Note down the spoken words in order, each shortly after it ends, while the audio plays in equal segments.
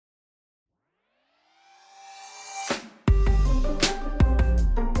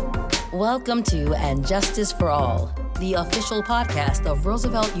Welcome to And Justice for All, the official podcast of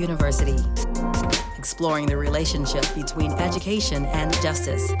Roosevelt University, exploring the relationship between education and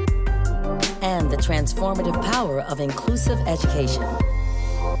justice, and the transformative power of inclusive education.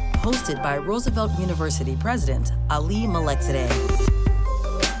 Hosted by Roosevelt University President Ali Malekzadeh.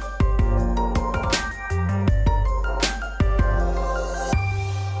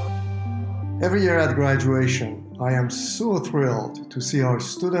 Every year at graduation, I am so thrilled to see our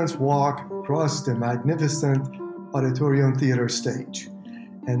students walk across the magnificent auditorium theater stage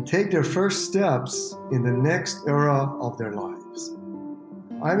and take their first steps in the next era of their lives.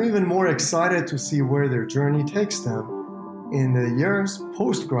 I'm even more excited to see where their journey takes them in the years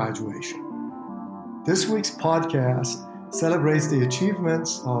post-graduation. This week's podcast celebrates the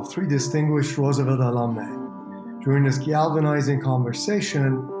achievements of three distinguished Roosevelt alumni. During this galvanizing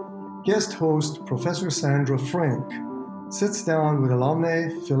conversation, guest host Professor Sandra Frank sits down with alumni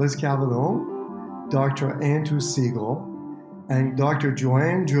Phyllis Cavallone, Dr. Antu Siegel, and Dr.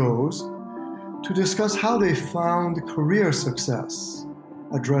 Joanne Joes to discuss how they found career success,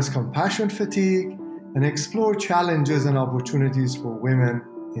 address compassion fatigue, and explore challenges and opportunities for women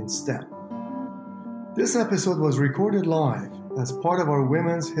in STEM. This episode was recorded live as part of our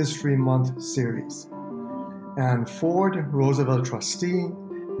Women's History Month series. Ann Ford, Roosevelt trustee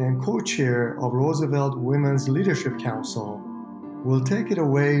and co-chair of Roosevelt Women's Leadership Council, will take it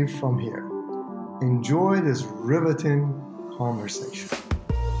away from here. Enjoy this riveting conversation.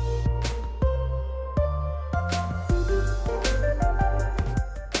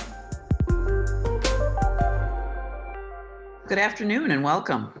 Good afternoon and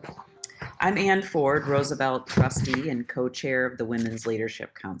welcome. I'm Ann Ford, Roosevelt trustee and co-chair of the Women's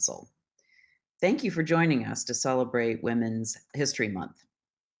Leadership Council. Thank you for joining us to celebrate Women's History Month.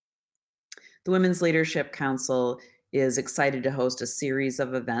 The Women's Leadership Council is excited to host a series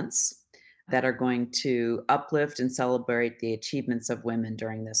of events that are going to uplift and celebrate the achievements of women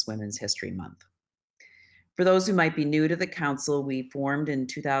during this Women's History Month. For those who might be new to the council, we formed in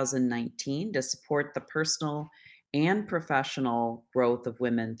 2019 to support the personal and professional growth of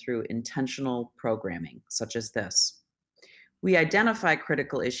women through intentional programming, such as this. We identify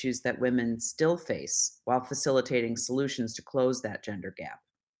critical issues that women still face while facilitating solutions to close that gender gap.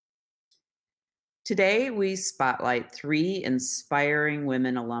 Today, we spotlight three inspiring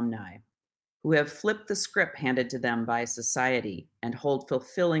women alumni who have flipped the script handed to them by society and hold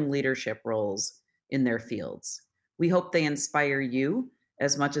fulfilling leadership roles in their fields. We hope they inspire you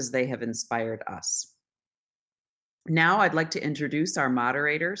as much as they have inspired us. Now, I'd like to introduce our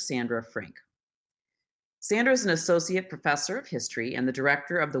moderator, Sandra Frank. Sandra is an associate professor of history and the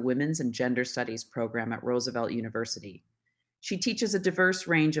director of the Women's and Gender Studies program at Roosevelt University. She teaches a diverse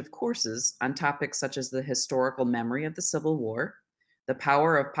range of courses on topics such as the historical memory of the Civil War, the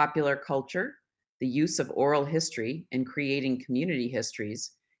power of popular culture, the use of oral history in creating community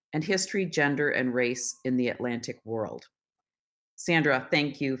histories, and history, gender, and race in the Atlantic world. Sandra,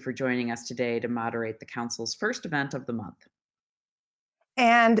 thank you for joining us today to moderate the Council's first event of the month.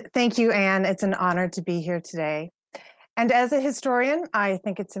 And thank you, Anne. It's an honor to be here today. And as a historian, I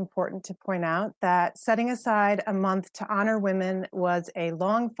think it's important to point out that setting aside a month to honor women was a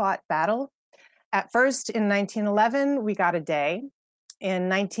long-fought battle. At first, in 1911, we got a day. In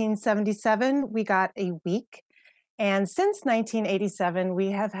 1977, we got a week. And since 1987,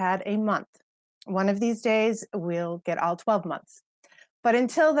 we have had a month. One of these days, we'll get all 12 months. But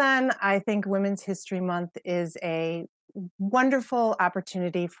until then, I think Women's History Month is a wonderful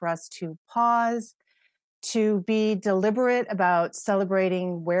opportunity for us to pause, to be deliberate about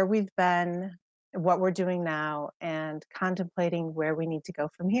celebrating where we've been, what we're doing now, and contemplating where we need to go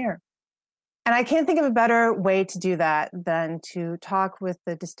from here. And I can't think of a better way to do that than to talk with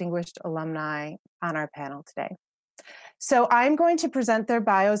the distinguished alumni on our panel today. So I'm going to present their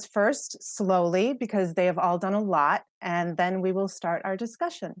bios first, slowly, because they have all done a lot, and then we will start our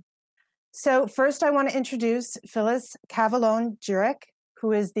discussion. So first, I want to introduce Phyllis Cavallone-Jurek,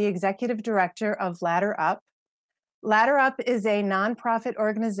 who is the executive director of Ladder Up. Ladder Up is a nonprofit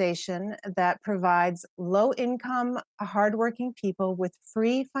organization that provides low-income, hardworking people with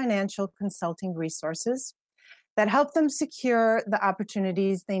free financial consulting resources that help them secure the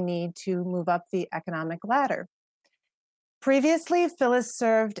opportunities they need to move up the economic ladder. Previously, Phyllis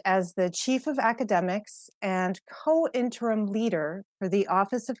served as the chief of academics and co-interim leader for the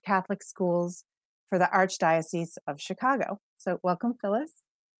Office of Catholic Schools for the Archdiocese of Chicago. So welcome, Phyllis.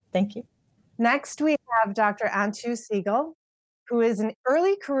 Thank you. Next, we have Dr. Antu Siegel, who is an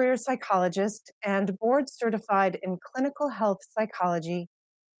early career psychologist and board certified in clinical health psychology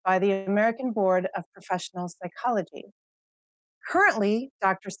by the American Board of Professional Psychology. Currently,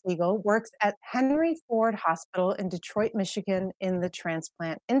 Dr. Siegel works at Henry Ford Hospital in Detroit, Michigan, in the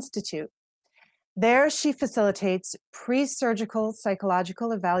Transplant Institute. There, she facilitates pre-surgical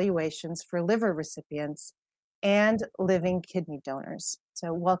psychological evaluations for liver recipients and living kidney donors.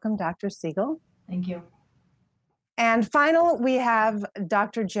 So welcome, Dr. Siegel. Thank you. And final, we have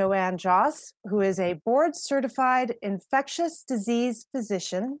Dr. Joanne Joss, who is a board-certified infectious disease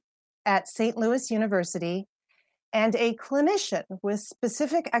physician at St. Louis University and a clinician with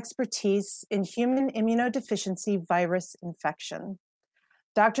specific expertise in human immunodeficiency virus infection.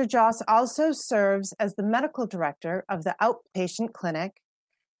 Dr. Joss also serves as the medical director of the outpatient clinic,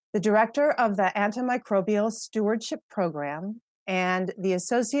 the director of the antimicrobial stewardship program, and the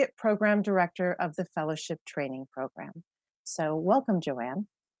associate program director of the fellowship training program. So welcome, Joanne.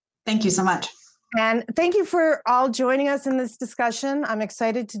 Thank you so much. And thank you for all joining us in this discussion. I'm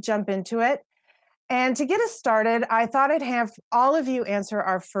excited to jump into it. And to get us started, I thought I'd have all of you answer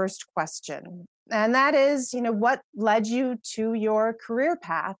our first question. And that is, what led you to your career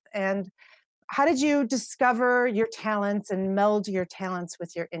path? And how did you discover your talents and meld your talents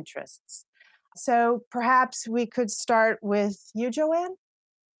with your interests? So perhaps we could start with you, Joanne?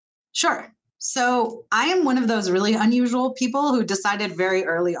 Sure. So I am one of those really unusual people who decided very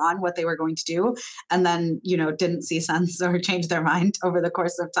early on what they were going to do and then, didn't see sense or change their mind over the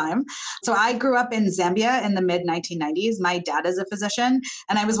course of time. So I grew up in Zambia in the mid 1990s. My dad is a physician,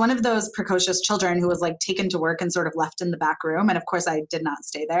 and I was one of those precocious children who was taken to work and sort of left in the back room. And of course, I did not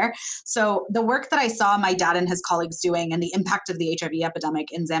stay there. So the work that I saw my dad and his colleagues doing and the impact of the HIV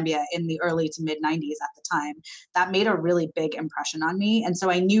epidemic in Zambia in the early to mid 90s at the time, that made a really big impression on me. And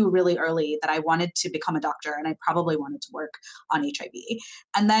so I knew really early that I wanted to become a doctor and I probably wanted to work on HIV.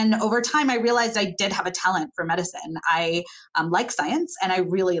 And then over time, I realized I did have a talent for medicine. I like science and I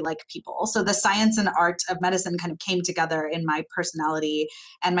really like people. So the science and art of medicine kind of came together in my personality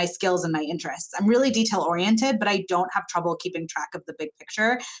and my skills and my interests. I'm really detail oriented, but I don't have trouble keeping track of the big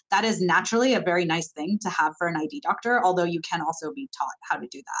picture. That is naturally a very nice thing to have for an ID doctor, although you can also be taught how to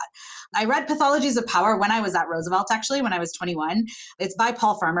do that. I read Pathologies of Power when I was at Roosevelt, actually, when I was 21. It's by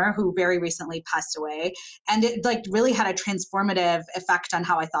Paul Farmer, who very recently passed away. And it really had a transformative effect on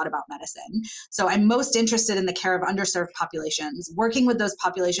how I thought about medicine. So I'm most interested in the care of underserved populations. Working with those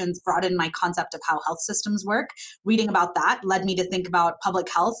populations broadened my concept of how health systems work. Reading about that led me to think about public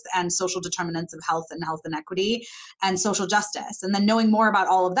health and social determinants of health and health inequity and social justice. And then knowing more about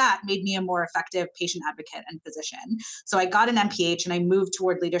all of that made me a more effective patient advocate and physician. So I got an MPH and I moved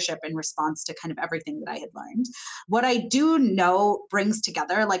toward leadership in response to kind of everything that I had learned. What I do know brings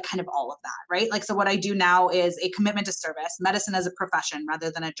together kind of all of that, right? So what I do now is a commitment to service, medicine as a profession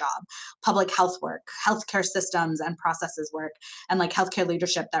rather than a job, public health work, healthcare systems and processes work, and healthcare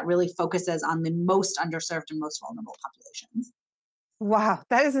leadership that really focuses on the most underserved and most vulnerable populations. Wow,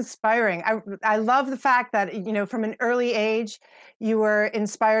 that is inspiring. I love the fact that, from an early age, you were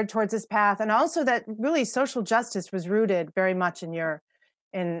inspired towards this path, and also that really social justice was rooted very much in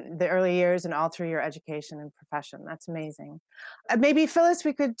the early years and all through your education and profession. That's amazing. Maybe Phyllis,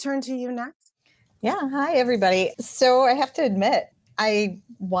 we could turn to you next. Yeah. Hi, everybody. So I have to admit, I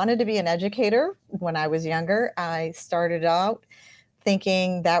wanted to be an educator when I was younger. I started out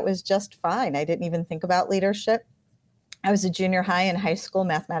thinking that was just fine. I didn't even think about leadership. I was a junior high and high school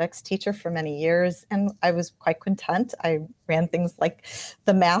mathematics teacher for many years, and I was quite content. I ran things like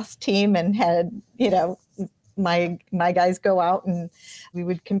the math team and had, my guys go out and we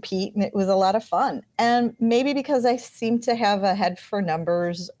would compete, and it was a lot of fun. And maybe because I seemed to have a head for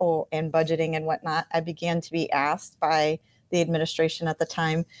numbers and budgeting and whatnot, I began to be asked by the administration at the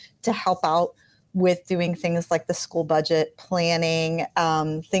time to help out with doing things like the school budget, planning,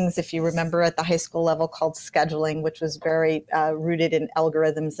 things, if you remember, at the high school level called scheduling, which was very rooted in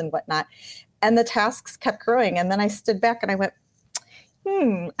algorithms and whatnot. And the tasks kept growing. And then I stood back and I went,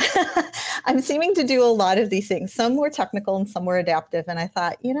 I'm seeming to do a lot of these things. Some were technical and some were adaptive. And I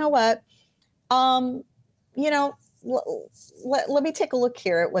thought, you know what, let me take a look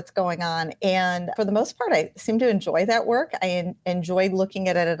here at what's going on. And for the most part, I seem to enjoy that work. I enjoyed looking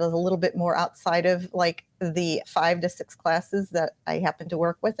at it a little bit more outside of the 5 to 6 classes that I happen to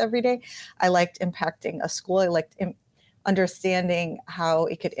work with every day. I liked impacting a school. I liked understanding how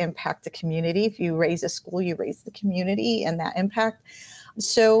it could impact the community. If you raise a school, you raise the community and that impact.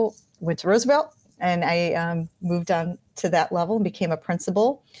 So went to Roosevelt and I moved on to that level and became a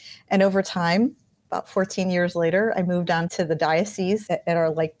principal. And over time, About 14 years later, I moved on to the diocese at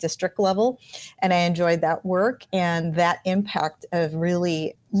our district level, and I enjoyed that work and that impact of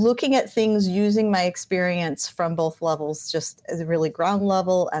really looking at things using my experience from both levels, just as a really ground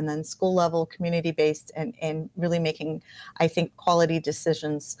level and then school level, community-based, and really making, I think, quality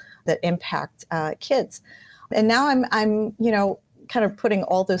decisions that impact kids. And now I'm kind of putting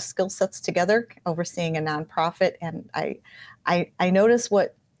all those skill sets together, overseeing a nonprofit, and I notice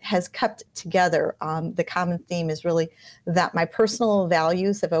what has kept together. The common theme is really that my personal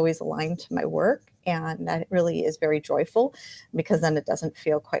values have always aligned to my work, and that really is very joyful, because then it doesn't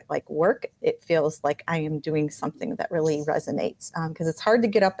feel quite like work. It feels like I am doing something that really resonates, because it's hard to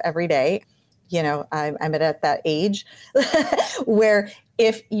get up every day. I'm at that age where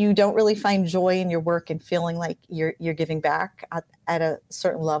if you don't really find joy in your work and feeling like you're giving back at a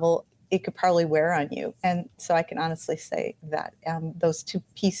certain level, it could probably wear on you. And so I can honestly say that those two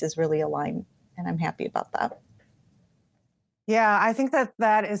pieces really align, and I'm happy about that. Yeah, I think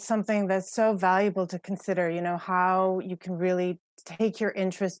that is something that's so valuable to consider, how you can really take your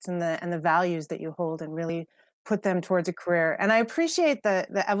interests and the values that you hold and really put them towards a career. And I appreciate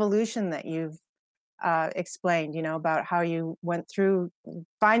the evolution that you've explained, about how you went through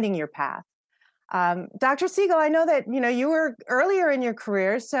finding your path. Dr. Siegel, I know that, you were earlier in your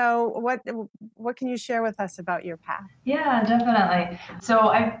career. So what can you share with us about your path? Yeah, definitely. So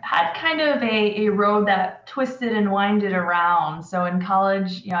I've had kind of a road that twisted and winded around. So in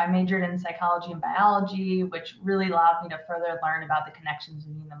college, I majored in psychology and biology, which really allowed me to further learn about the connections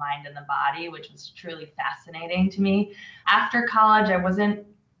between the mind and the body, which was truly fascinating to me. After college, I wasn't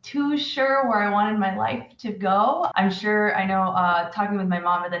too sure where I wanted my life to go. I know talking with my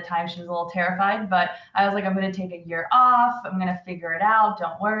mom at the time, she was a little terrified, but I was like, I'm going to take a year off. I'm going to figure it out.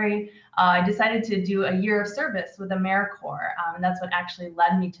 Don't worry. I decided to do a year of service with AmeriCorps. And that's what actually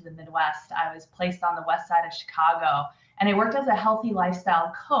led me to the Midwest. I was placed on the west side of Chicago, and I worked as a healthy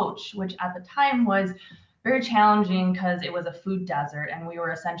lifestyle coach, which at the time was very challenging because it was a food desert, and we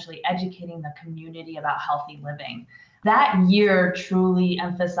were essentially educating the community about healthy living. That year truly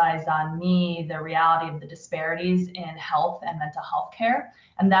emphasized on me the reality of the disparities in health and mental health care.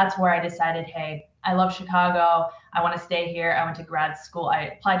 And that's where I decided, hey, I love Chicago. I want to stay here. I went to grad school.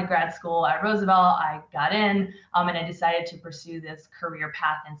 I applied to grad school at Roosevelt. I got in, and I decided to pursue this career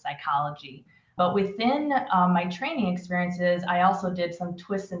path in psychology. But within my training experiences, I also did some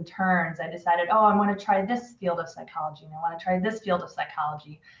twists and turns. I decided, I want to try this field of psychology, and I want to try this field of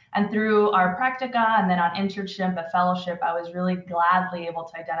psychology. And through our practica and then on internship, a fellowship, I was really gladly able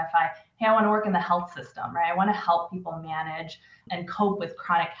to identify, hey, I want to work in the health system, right? I want to help people manage and cope with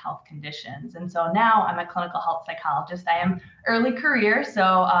chronic health conditions. And so now I'm a clinical health psychologist. I am early career, so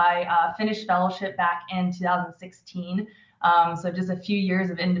I finished fellowship back in 2016. So just a few years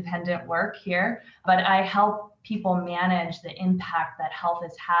of independent work here, but I help people manage the impact that health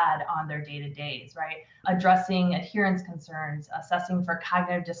has had on their day-to-days, right? Addressing adherence concerns, assessing for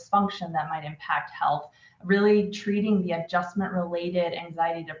cognitive dysfunction that might impact health, really treating the adjustment-related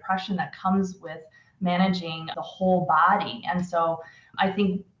anxiety, depression that comes with managing the whole body. And so I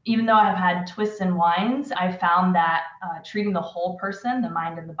think even though I've had twists and winds, I found that treating the whole person, the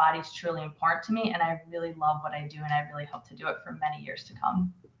mind and the body, is truly important to me. And I really love what I do, and I really hope to do it for many years to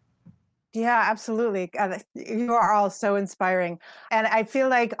come. Yeah, absolutely. You are all so inspiring. And I feel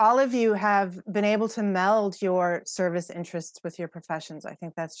like all of you have been able to meld your service interests with your professions. I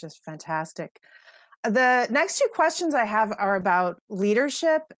think that's just fantastic. The next two questions I have are about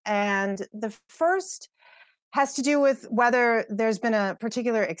leadership. And the first has to do with whether there's been a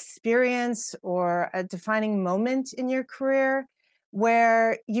particular experience or a defining moment in your career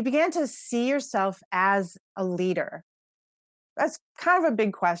where you began to see yourself as a leader. That's kind of a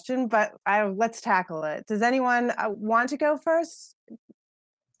big question, but let's tackle it. Does anyone want to go first?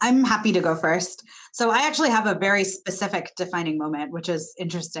 I'm happy to go first. So I actually have a very specific defining moment, which is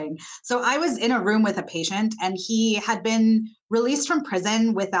interesting. So I was in a room with a patient, and he had been released from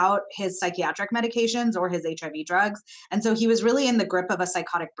prison without his psychiatric medications or his HIV drugs. And so he was really in the grip of a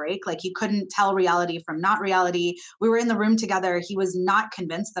psychotic break. Like, he couldn't tell reality from not reality. We were in the room together. He was not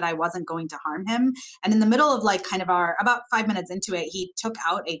convinced that I wasn't going to harm him. And in the middle of about 5 minutes into it, he took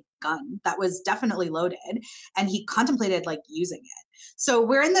out a gun that was definitely loaded, and he contemplated using it. So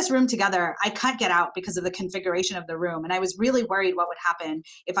we're in this room together. I can't get out because of the configuration of the room. And I was really worried what would happen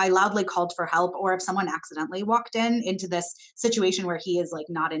if I loudly called for help or if someone accidentally walked into this situation where he is like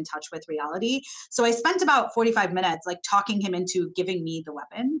not in touch with reality. So I spent about 45 minutes like talking him into giving me the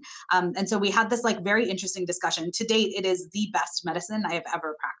weapon. And so we had this like very interesting discussion. To date, it is the best medicine I have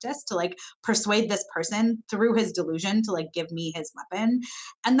ever practiced to like persuade this person through his delusion to like give me his weapon.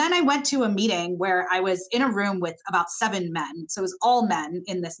 And then I went to a meeting where I was in a room with about 7 men. So it was all men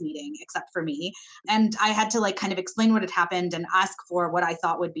in this meeting except for me. And I had to like kind of explain what had happened and ask for what I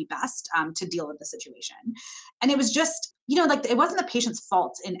thought would be best to deal with the situation. And it was just, like it wasn't the patient's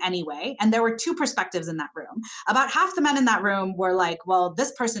fault in any way. And there were 2 perspectives in that room. About half the men in that room were like, well,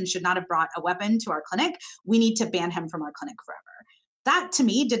 this person should not have brought a weapon to our clinic. We need to ban him from our clinic forever. That to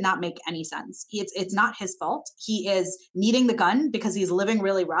me did not make any sense. It's not his fault. He is needing the gun because he's living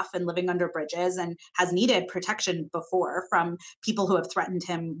really rough and living under bridges and has needed protection before from people who have threatened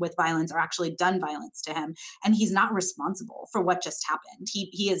him with violence or actually done violence to him. And he's not responsible for what just happened.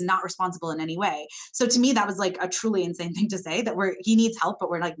 He is not responsible in any way. So to me, that was like a truly insane thing to say, that he needs help, but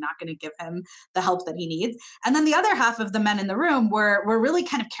we're like not going to give him the help that he needs. And then the other half of the men in the room were really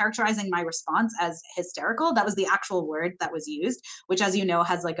kind of characterizing my response as hysterical. That was the actual word that was used, which, as you know,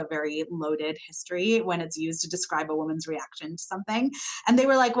 has like a very loaded history when it's used to describe a woman's reaction to something. And they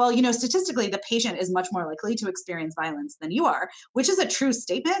were like, well, statistically, the patient is much more likely to experience violence than you are, which is a true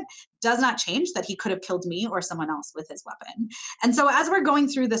statement. Does not change that he could have killed me or someone else with his weapon. And so as we're going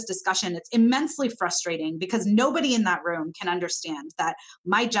through this discussion, it's immensely frustrating because nobody in that room can understand that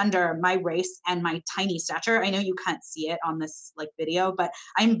my gender, my race, and my tiny stature, I know you can't see it on this like video, but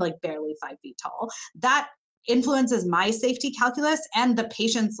I'm like barely 5 feet tall. That influences my safety calculus and the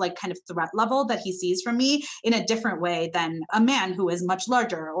patient's like kind of threat level that he sees from me in a different way than a man who is much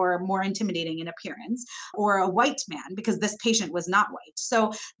larger or more intimidating in appearance, or a white man, because this patient was not white.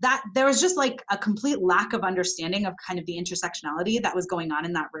 So that there was just like a complete lack of understanding of kind of the intersectionality that was going on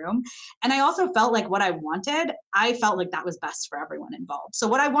in that room. And I also felt like what I felt like that was best for everyone involved. So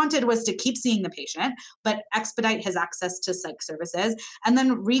what I wanted was to keep seeing the patient, but expedite his access to psych services, and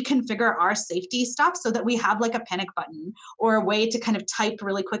then reconfigure our safety stuff so that we have like a panic button or a way to kind of type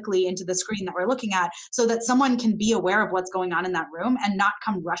really quickly into the screen that we're looking at so that someone can be aware of what's going on in that room and not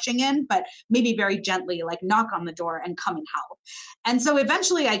come rushing in, but maybe very gently like knock on the door and come and help. And so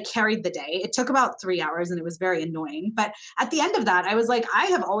eventually I carried the day. It took about 3 hours and it was very annoying. But at the end of that, I was like, I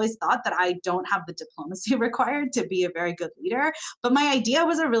have always thought that I don't have the diplomacy required to be a very good leader, but my idea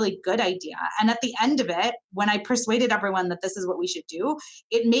was a really good idea. And at the end of it, when I persuaded everyone that this is what we should do,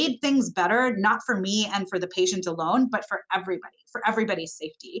 it made things better, not for me and for the patient alone, but for everybody's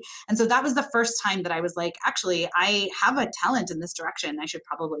safety. And so that was the first time that I was like, actually, I have a talent in this direction. I should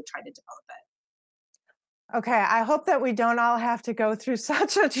probably try to develop it. Okay, I hope that we don't all have to go through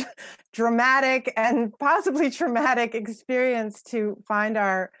such a dramatic and possibly traumatic experience to find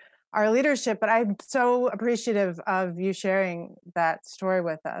our leadership, but I'm so appreciative of you sharing that story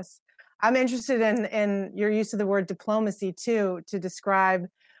with us. I'm interested in your use of the word diplomacy too, to describe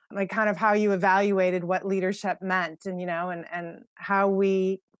like kind of how you evaluated what leadership meant and, and how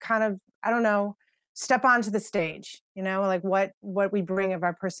we kind of, I don't know, step onto the stage, like what we bring of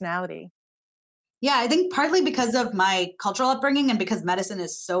our personality. Yeah, I think partly because of my cultural upbringing and because medicine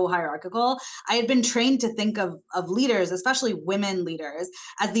is so hierarchical, I had been trained to think of leaders, especially women leaders,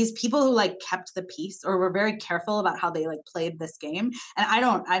 as these people who like kept the peace or were very careful about how they like played this game. And I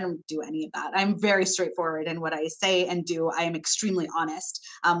don't do any of that. I'm very straightforward in what I say and do. I am extremely honest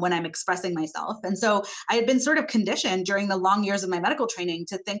when I'm expressing myself. And so I had been sort of conditioned during the long years of my medical training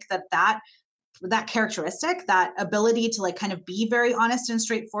to think that characteristic, that ability to like kind of be very honest and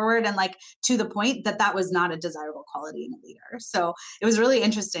straightforward and like to the point, that was not a desirable quality in a leader. So it was really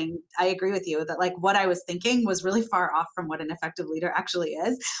interesting. I agree with you that like what I was thinking was really far off from what an effective leader actually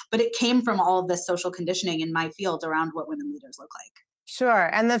is, but it came from all of this social conditioning in my field around what women leaders look like. Sure.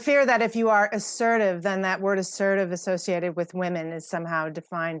 And the fear that if you are assertive, then that word assertive associated with women is somehow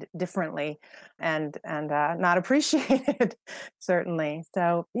defined differently and not appreciated, certainly.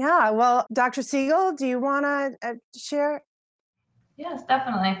 So, yeah, well, Dr. Siegel, do you want to share? Yes,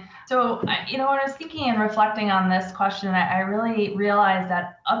 definitely. So, when I was thinking and reflecting on this question, I really realized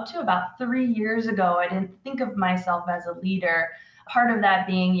that up to about 3 years ago, I didn't think of myself as a leader. Part of that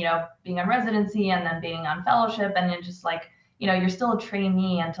being, being on residency and then being on fellowship and then just like, you're still a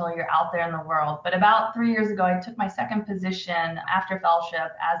trainee until you're out there in the world. But about 3 years ago, I took my second position after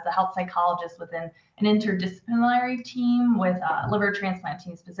fellowship as the health psychologist within an interdisciplinary team with a liver transplant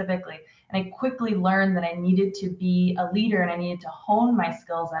team specifically. And I quickly learned that I needed to be a leader and I needed to hone my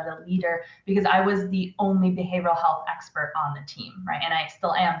skills as a leader because I was the only behavioral health expert on the team, right? And I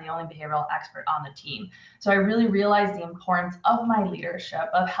still am the only behavioral expert on the team. So I really realized the importance of my leadership,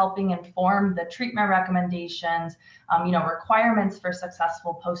 of helping inform the treatment recommendations, requirements for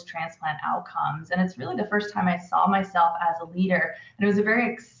successful post-transplant outcomes. And it's really the first time I saw myself as a leader. And it was a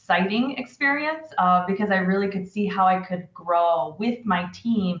very exciting experience because I really could see how I could grow with my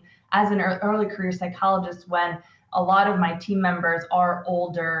team as an early career psychologist when a lot of my team members are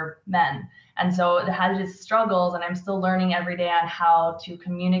older men. And so it had its struggles, and I'm still learning every day on how to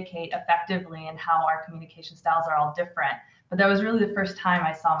communicate effectively and how our communication styles are all different. But that was really the first time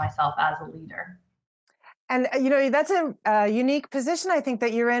I saw myself as a leader. And, that's a unique position, I think,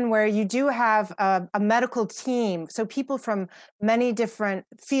 that you're in, where you do have a medical team. So people from many different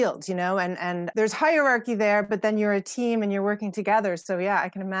fields, and there's hierarchy there, but then you're a team and you're working together. So, yeah, I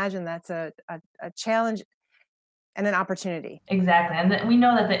can imagine that's a challenge and an opportunity. Exactly. And we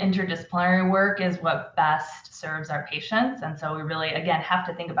know that the interdisciplinary work is what best serves our patients. And so we really, again, have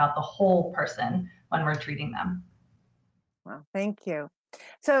to think about the whole person when we're treating them. Well, thank you.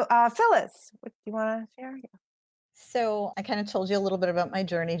 So, Phyllis, what do you want to share? So I kind of told you a little bit about my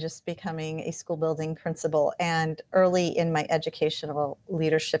journey just becoming a school building principal. And early in my educational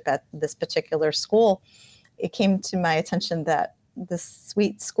leadership at this particular school, it came to my attention that this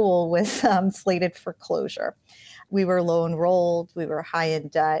sweet school was slated for closure. We were low enrolled, we were high in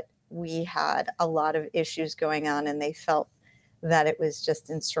debt, we had a lot of issues going on, and they felt that it was just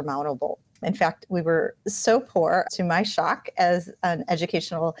insurmountable. In fact, we were so poor, to my shock, as an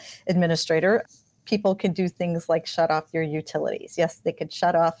educational administrator, people could do things like shut off your utilities. Yes, they could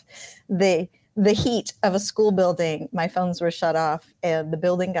shut off the heat of a school building. My phones were shut off, and the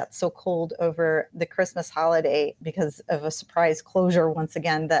building got so cold over the Christmas holiday because of a surprise closure once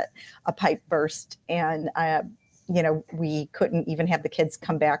again that a pipe burst, and we couldn't even have the kids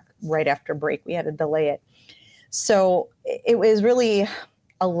come back right after break. We had to delay it. So it was really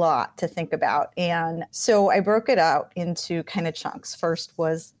a lot to think about. And so I broke it out into kind of chunks. First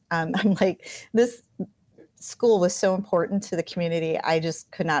was, I'm like, this school was so important to the community. I just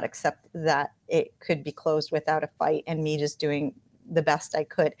could not accept that it could be closed without a fight and me just doing the best I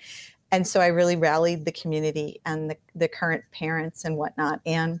could. And so I really rallied the community and the current parents and whatnot.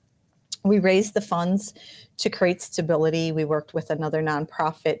 And we raised the funds to create stability. We worked with another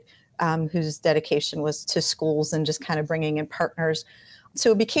nonprofit whose dedication was to schools and just kind of bringing in partners.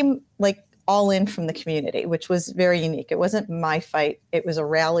 So it became like all in from the community, which was very unique. It wasn't my fight. It was a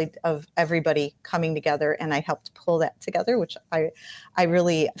rally of everybody coming together, and I helped pull that together, which I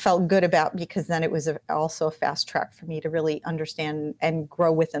really felt good about, because then it was also a fast track for me to really understand and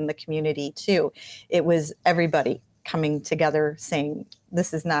grow within the community too. It was everybody coming together saying,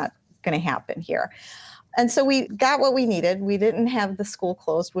 this is not going to happen here. And so we got what we needed. We didn't have the school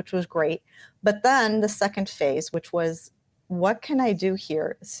closed, which was great. But then the second phase, which was, what can I do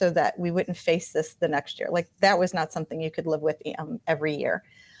here so that we wouldn't face this the next year? Like, that was not something you could live with every year.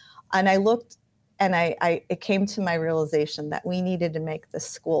 And I looked, and it came to my realization that we needed to make this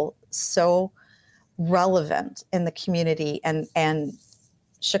school so relevant in the community and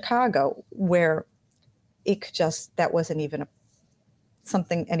Chicago, where it could just, that wasn't even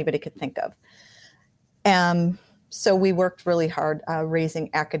something anybody could think of. So we worked really hard raising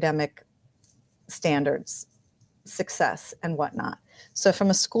academic standards, success, and whatnot. So from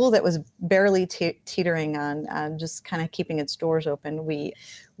a school that was barely teetering on just kind of keeping its doors open, we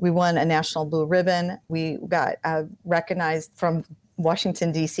won a National Blue Ribbon. We got recognized from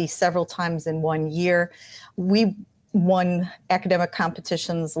Washington, D.C. several times in 1 year. We won academic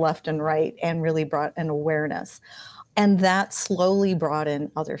competitions left and right and really brought an awareness. And that slowly brought in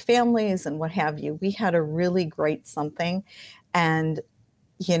other families and what have you. We had a really great something. And,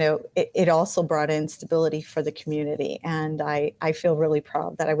 it also brought in stability for the community. And I feel really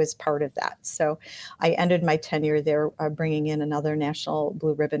proud that I was part of that. So I ended my tenure there bringing in another National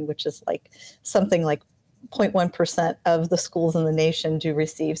Blue Ribbon, which is like something like 0.1% of the schools in the nation do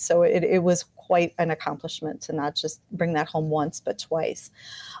receive. So it was quite an accomplishment to not just bring that home once, but twice.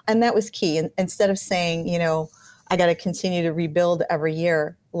 And that was key. And instead of saying, I got to continue to rebuild every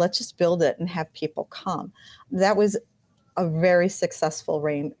year, let's just build it and have people come. That was a very successful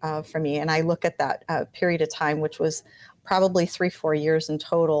reign for me. And I look at that period of time, which was probably 3-4 years in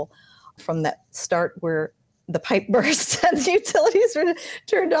total, from that start where the pipe burst and the utilities were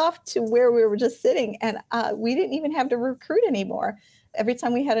turned off to where we were just sitting. And we didn't even have to recruit anymore. Every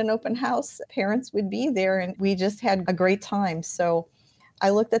time we had an open house, parents would be there and we just had a great time. So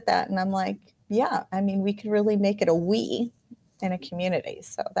I looked at that and I'm like, yeah, I mean, we could really make it a we in a community.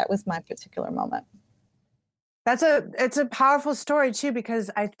 So that was my particular moment. It's a powerful story too, because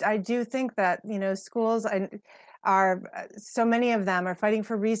I do think that, schools are, so many of them are fighting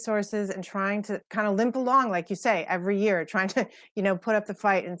for resources and trying to kind of limp along, like you say, every year, trying to, put up the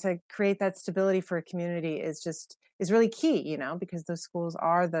fight, and to create that stability for a community is really key, because those schools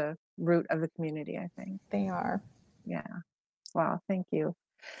are the root of the community, I think. They are. Yeah. Wow. Thank you.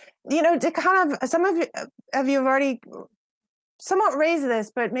 To kind of, some of you have already somewhat raised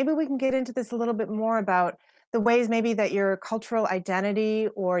this, but maybe we can get into this a little bit more about the ways maybe that your cultural identity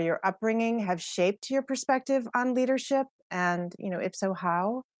or your upbringing have shaped your perspective on leadership, and, if so,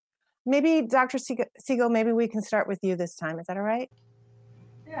 how? Maybe Dr. Siegel, maybe we can start with you this time. Is that all right?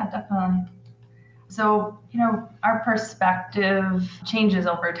 Yeah, definitely. So, our perspective changes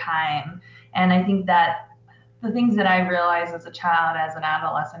over time. And I think that the things that I realized as a child, as an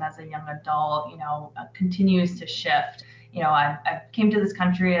adolescent, as a young adult, continues to shift. I came to this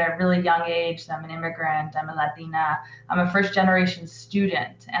country at a really young age. So I'm an immigrant, I'm a Latina, I'm a first generation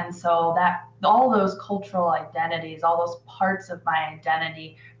student. And so that all those cultural identities, all those parts of my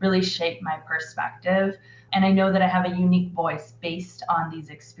identity really shape my perspective. And I know that I have a unique voice based on these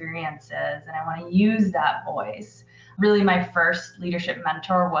experiences, and I want to use that voice. Really, my first leadership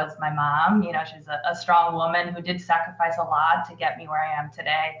mentor was my mom. She's a strong woman who did sacrifice a lot to get me where I am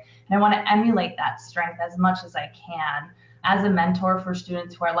today. And I want to emulate that strength as much as I can as a mentor for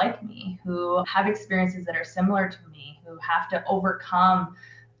students who are like me, who have experiences that are similar to me, who have to overcome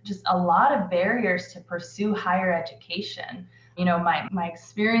just a lot of barriers to pursue higher education. My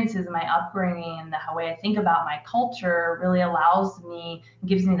experiences, my upbringing, and the way I think about my culture really allows me,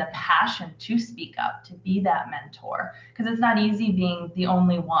 gives me the passion to speak up, to be that mentor. Because it's not easy being the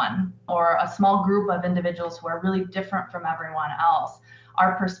only one or a small group of individuals who are really different from everyone else.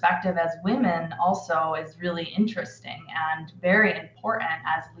 Our perspective as women also is really interesting and very important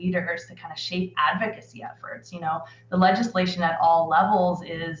as leaders to kind of shape advocacy efforts. The legislation at all levels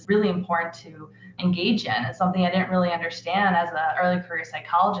is really important to engage in. It's something I didn't really understand as an early career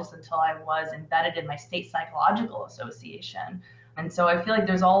psychologist until I was embedded in my state psychological association. And so I feel like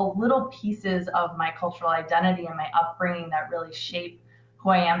there's all little pieces of my cultural identity and my upbringing that really shape who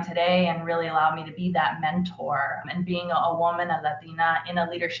I am today and really allow me to be that mentor. And being a woman, a Latina in a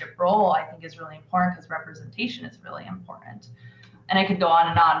leadership role, I think is really important because representation is really important. And I could go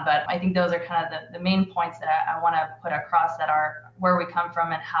on, but I think those are kind of the main points that I want to put across, that are where we come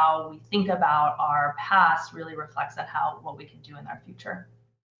from and how we think about our past really reflects on what we can do in our future.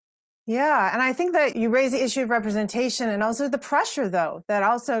 Yeah, and I think that you raise the issue of representation and also the pressure, though, that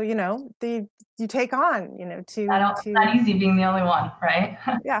also, you take on, to... It's not easy being the only one, right?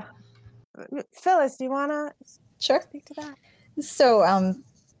 Yeah. Phyllis, do you want to speak to that? So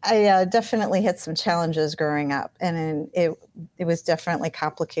I definitely had some challenges growing up, and it was definitely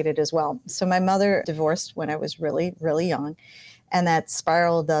complicated as well. So my mother divorced when I was really, really young, and that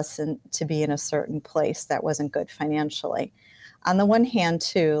spiraled us to be in a certain place that wasn't good financially. On the one hand,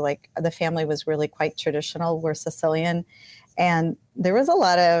 too, like the family was really quite traditional. We're Sicilian, and there was a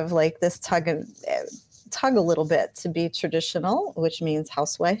lot of like this tug a little bit to be traditional, which means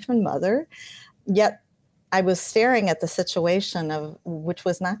housewife and mother. Yet I was staring at the situation which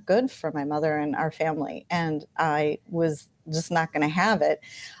was not good for my mother and our family, and I was just not going to have it.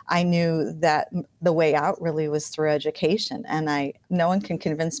 I knew that the way out really was through education, and no one can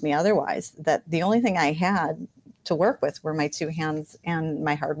convince me otherwise, that the only thing I had to work with were my two hands and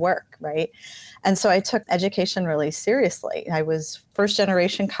my hard work, right? And so I took education really seriously. I was first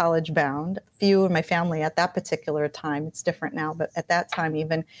generation college bound. Few in my family at that particular time, it's different now, but at that time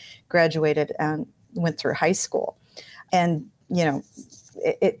even graduated and went through high school. And,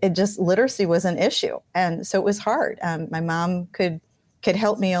 it just, literacy was an issue. And so it was hard. My mom could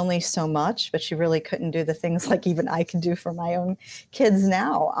help me only so much, but she really couldn't do the things like even I can do for my own kids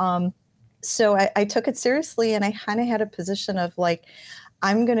now. So I took it seriously, and I kind of had a position of like,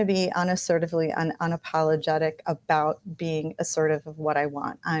 I'm going to be unassertively unapologetic about being assertive of what I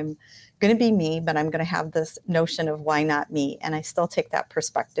want. I'm going to be me, but I'm going to have this notion of why not me. And I still take that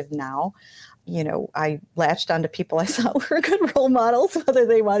perspective now. I latched onto people I thought were good role models, whether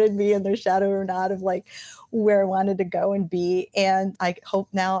they wanted me in their shadow or not, of like where I wanted to go and be. And I hope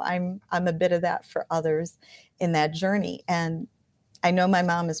now I'm a bit of that for others in that journey. And I know my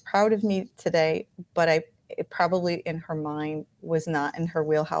mom is proud of me today, but it probably in her mind was not in her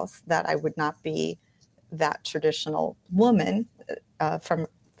wheelhouse that I would not be that traditional woman from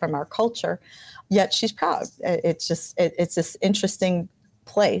our culture, yet she's proud. It's this interesting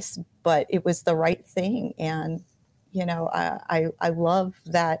place, but it was the right thing. And, I love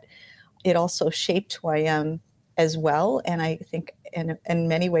that it also shaped who I am as well. And I think in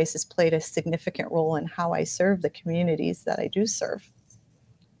many ways has played a significant role in how I serve the communities that I do serve.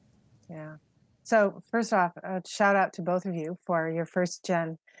 Yeah. So first off, a shout out to both of you for your first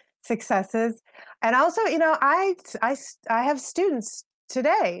gen successes. And also, I have students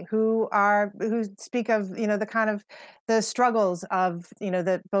today who speak of, the kind of the struggles of,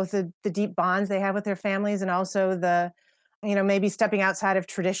 both the deep bonds they have with their families and also the, maybe stepping outside of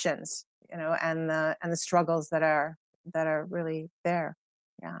traditions, and the struggles that are really there.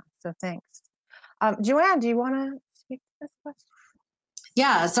 Yeah. So thanks. Joanne, do you want to speak to this question?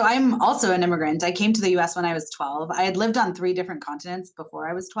 Yeah, so I'm also an immigrant. I came to the US when I was 12. I had lived on 3 different continents before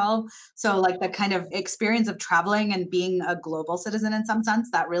I was 12. So like the kind of experience of traveling and being a global citizen in some sense,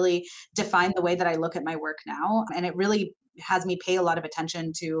 that really defined the way that I look at my work now. And it really has me pay a lot of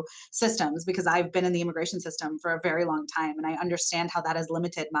attention to systems because I've been in the immigration system for a very long time. And I understand how that has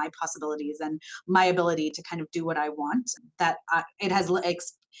limited my possibilities and my ability to kind of do what I want. That it has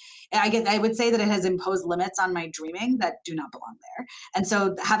I would say that it has imposed limits on my dreaming that do not belong there. And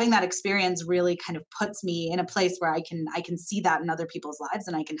so having that experience really kind of puts me in a place where I can see that in other people's lives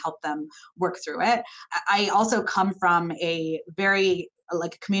and I can help them work through it. I also come from a very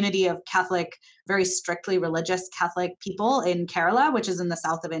community of Catholic, very strictly religious Catholic people in Kerala, which is in the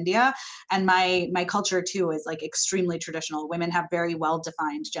south of India. And my culture too is like extremely traditional. Women have very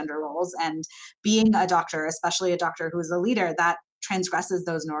well-defined gender roles, and being a doctor, especially a doctor who is a leader, that transgresses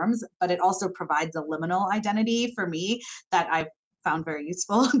those norms, but it also provides a liminal identity for me that I've found very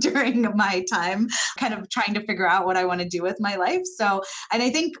useful during my time kind of trying to figure out what I want to do with my life. So, and I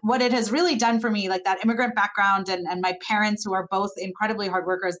think what it has really done for me, like that immigrant background and my parents who are both incredibly hard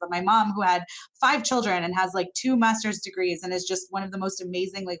workers, but my mom who had 5 children and has like 2 master's degrees and is just one of the most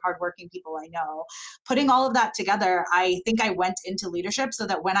amazingly hardworking people I know. Putting all of that together, I think I went into leadership so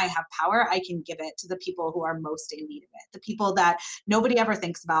that when I have power, I can give it to the people who are most in need of it, the people that nobody ever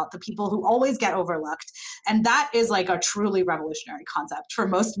thinks about, the people who always get overlooked. And that is like a truly revolutionary concept for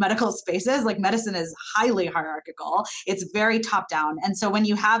most medical spaces. Like medicine is highly hierarchical. It's very top down. And so when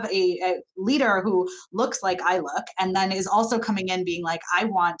you have a leader who looks like I look, and then is also coming in being like, I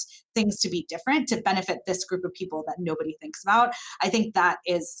want things to be different to benefit this group of people that nobody thinks about, I think that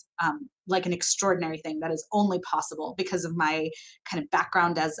is like an extraordinary thing that is only possible because of my kind of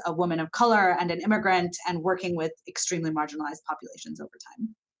background as a woman of color and an immigrant and working with extremely marginalized populations over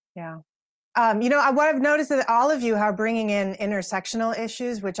time. Yeah. What I've noticed is that all of you are bringing in intersectional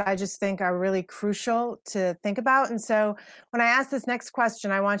issues, which I just think are really crucial to think about. And so when I ask this next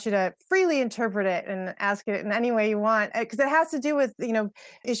question, I want you to freely interpret it and ask it in any way you want, because it has to do with,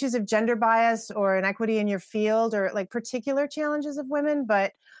 issues of gender bias or inequity in your field or like particular challenges of women.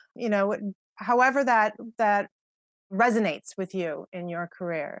 But, however that resonates with you in your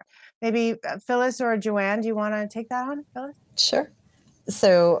career. Maybe Phyllis or Joanne, do you want to take that on, Phyllis? Sure.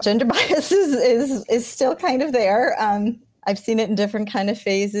 So gender bias is still kind of there. I've seen it in different kind of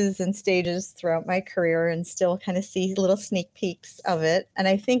phases and stages throughout my career and still kind of see little sneak peeks of it. And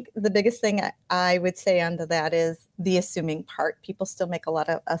I think the biggest thing I would say under that is the assuming part. People still make a lot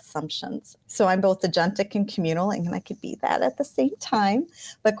of assumptions. So I'm both agentic and communal, and I could be that at the same time.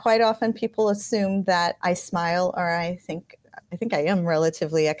 But quite often people assume that I smile or I think I am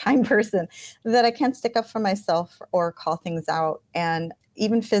relatively a kind person, that I can't stick up for myself or call things out. And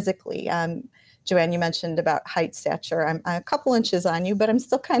even physically, Joanne, you mentioned about height, stature. I'm a couple inches on you, but I'm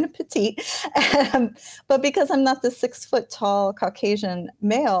still kind of petite. But because I'm not the 6 foot tall Caucasian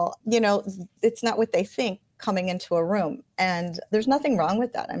male, it's not what they think coming into a room. And there's nothing wrong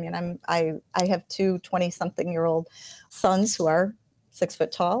with that. I mean, I have 2 20-something-year-old sons who are 6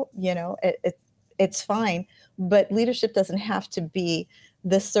 foot tall. It's fine. But leadership doesn't have to be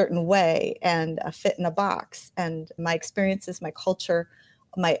this certain way and fit in a box. And my experiences, my culture,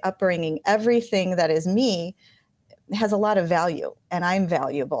 my upbringing, everything that is me has a lot of value, and I'm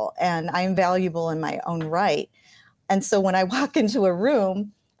valuable, and I'm valuable in my own right. And so when I walk into a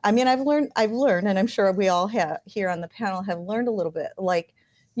room, I've learned, and I'm sure we all have here on the panel have learned a little bit, like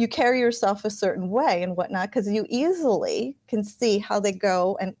you carry yourself a certain way and whatnot, because you easily can see how they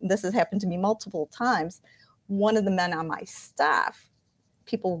go. And this has happened to me multiple times. One of the men on my staff,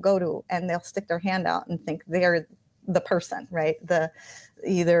 people will go to and they'll stick their hand out and think they're the person, right?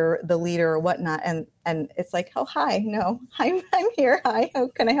 Either the leader or whatnot. And it's like, oh, hi, no, I'm here. Hi, how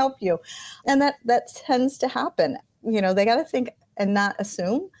can I help you? And that tends to happen. They got to think and not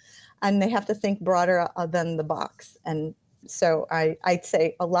assume. and they have to think broader than the box. And so I'd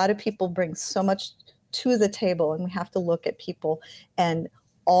say a lot of people bring so much to the table, and we have to look at people and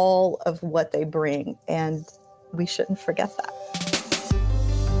all of what they bring, and we shouldn't forget that.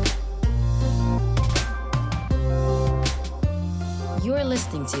 You're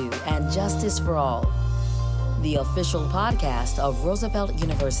listening to And Justice for All, the official podcast of Roosevelt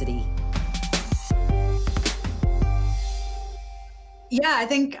University. Yeah, I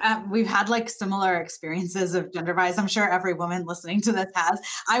think we've had like similar experiences of gender bias. I'm sure every woman listening to this has.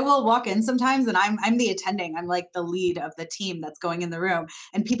 I will walk in sometimes and I'm the attending. I'm like the lead of the team that's going in the room.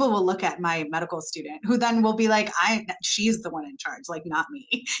 And people will look at my medical student who then will be like, she's the one in charge, like not me.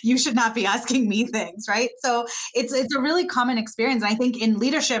 You should not be asking me things, right? So it's a really common experience. And I think in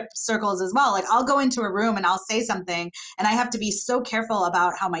leadership circles as well, like I'll go into a room and I'll say something and I have to be so careful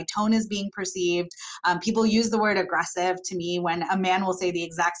about how my tone is being perceived. People use the word aggressive to me when a man will say the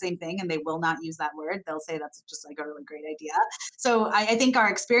exact same thing and they will not use that word. They'll say that's just like a really great idea. So I think our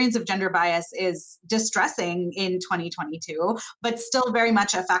experience of gender bias is distressing in 2022, but still very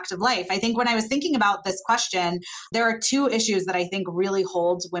much a fact of life. I think when I was thinking about this question, there are two issues that I think really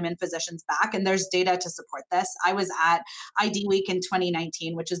hold women physicians back, and there's data to support this. I was at ID Week in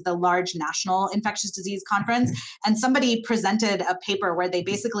 2019, which is the large national infectious disease conference, and somebody presented a paper where they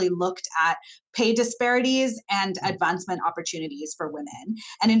basically looked at pay disparities and advancement opportunities for women.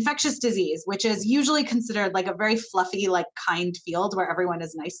 And infectious disease, which is usually considered like a very fluffy, like kind field where everyone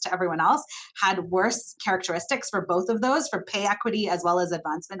is nice to everyone else, had worse characteristics for both of those, for pay equity as well as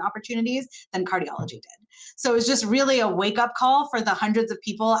advancement opportunities, than cardiology did. So it was just really a wake-up call for the hundreds of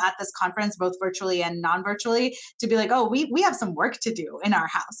people at this conference, both virtually and non-virtually, to be like, oh, we have some work to do in our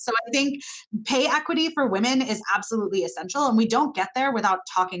house. So I think pay equity for women is absolutely essential, and we don't get there without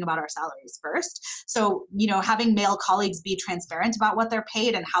talking about our salaries first. So, having male colleagues be transparent about what they're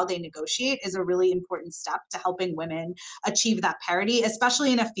paid and how they negotiate is a really important step to helping women achieve that parity,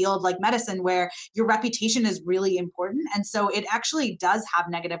 especially in a field like medicine where your reputation is really important. And so it actually does have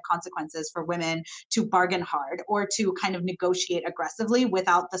negative consequences for women to bargain hard or to kind of negotiate aggressively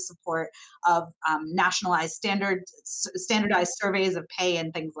without the support of nationalized standardized surveys of pay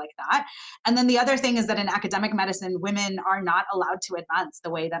and things like that. And then the other thing is that in academic medicine, women are not allowed to advance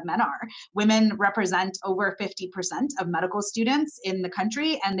the way that men are. Women represent over 50% of medical students in the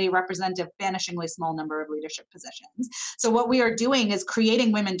country, and they represent a vanishingly small number of leadership positions. So what we are doing is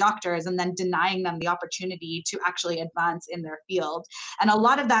creating women doctors and then denying them the opportunity to actually advance in their field. And a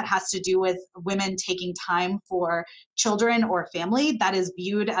lot of that has to do with women taking time for children or family. That is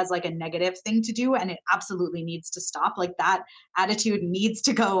viewed as like a negative thing to do, and it absolutely needs to stop. Like that attitude needs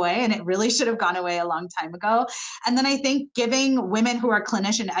to go away, and it really should have gone away a long time ago. And then I think giving women who are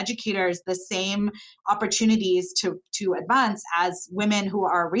clinician educators the same opportunities to advance as women who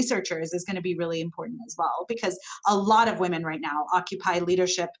are researchers is going to be really important as well, because a lot of women right now occupy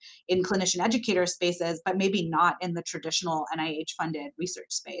leadership in clinician educator spaces, but maybe not in the traditional NIH-funded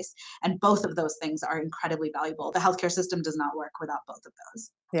research space. And both of those things are incredibly valuable. The healthcare system does not work without both of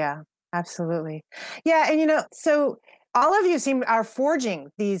those. Yeah, absolutely. Yeah, and so all of you are forging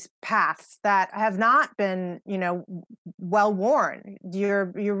these paths that have not been, well worn. You're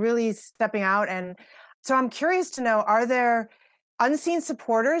really stepping out, and so I'm curious to know: are there unseen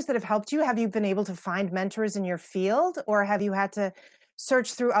supporters that have helped you? Have you been able to find mentors in your field, or have you had to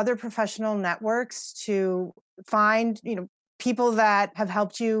search through other professional networks to find, people that have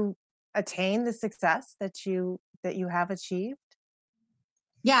helped you attain the success that you have achieved?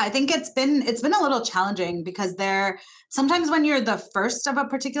 Yeah, I think it's been a little challenging because sometimes when you're the first of a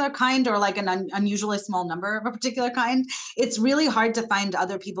particular kind, or like an unusually small number of a particular kind, it's really hard to find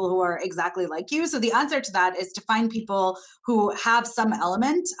other people who are exactly like you. So the answer to that is to find people who have some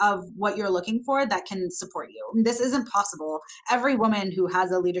element of what you're looking for that can support you. This isn't possible. Every woman who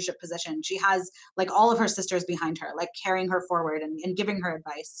has a leadership position, she has like all of her sisters behind her, like carrying her forward and giving her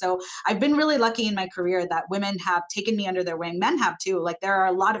advice. So I've been really lucky in my career that women have taken me under their wing. Men have too. Like there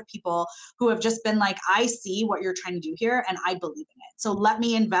are a lot of people who have just been like, I see what you're trying to do here and I believe in it. So let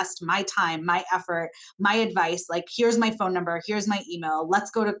me invest my time, my effort, my advice. Like, here's my phone number, here's my email.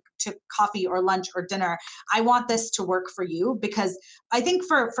 Let's go to coffee or lunch or dinner. I want this to work for you, because I think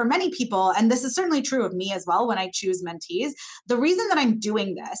for many people, and this is certainly true of me as well when I choose mentees, the reason that I'm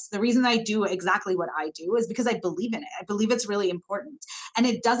doing this, the reason that I do exactly what I do is because I believe in it. I believe it's really important. And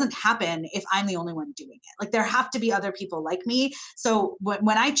it doesn't happen if I'm the only one doing it. Like there have to be other people like me. So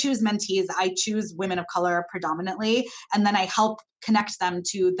when I choose mentees, I choose women of color predominantly, and then I help connect them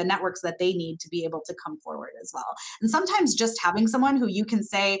to the networks that they need to be able to come forward as well. And sometimes just having someone who you can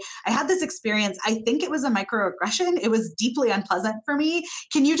say, I had this experience, I think it was a microaggression, it was deeply unpleasant for me.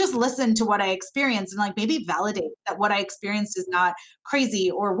 Can you just listen to what I experienced and like maybe validate that what I experienced is not crazy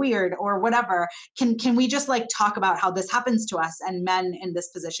or weird or whatever? Can we just like talk about how this happens to us, and men in this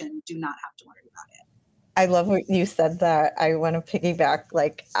position do not have to worry about it? I love what you said that. I want to piggyback.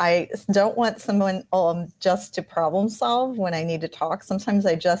 Like, I don't want someone just to problem solve when I need to talk. Sometimes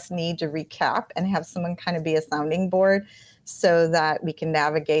I just need to recap and have someone kind of be a sounding board so that we can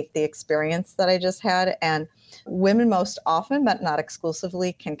navigate the experience that I just had. And women most often, but not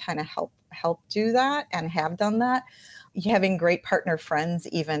exclusively, can kind of help do that and have done that. Having great partner friends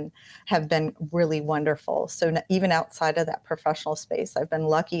even have been really wonderful. So even outside of that professional space, I've been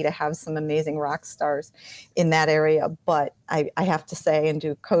lucky to have some amazing rock stars in that area. But I have to say and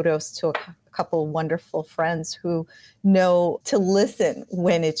do kudos to a couple of wonderful friends who know to listen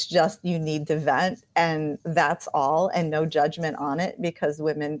when it's just you need to vent, and that's all, and no judgment on it, because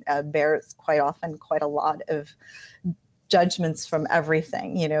women bear quite often quite a lot of judgments from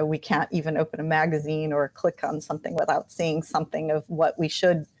everything. You know, we can't even open a magazine or click on something without seeing something of what we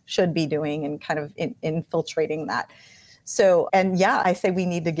should be doing and kind of infiltrating that. So, and yeah, I say we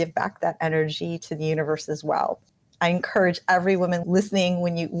need to give back that energy to the universe as well. I encourage every woman listening,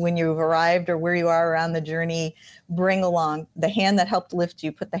 when you've arrived or where you are around the journey, bring along the hand that helped lift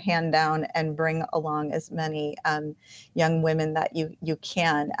you, put the hand down, and bring along as many young women that you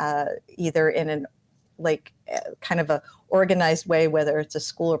can, either in an kind of a organized way, whether it's a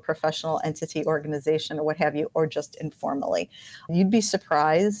school or professional entity, organization, or what have you, or just informally. You'd be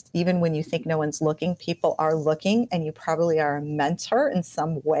surprised, even when you think no one's looking, people are looking, and you probably are a mentor in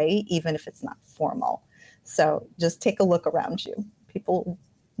some way, even if it's not formal. So just take a look around you. People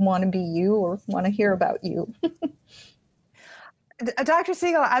want to be you or want to hear about you. Dr.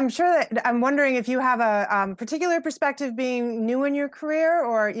 Siegel, I'm wondering if you have a particular perspective being new in your career,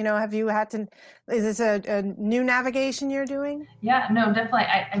 or, have you had to, is this a new navigation you're doing? Yeah, no, definitely.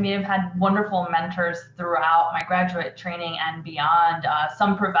 I mean, I've had wonderful mentors throughout my graduate training and beyond,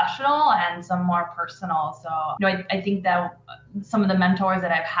 some professional and some more personal. So, I think that some of the mentors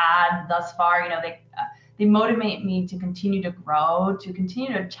that I've had thus far, they motivate me to continue to grow, to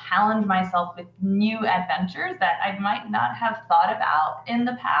continue to challenge myself with new adventures that I might not have thought about in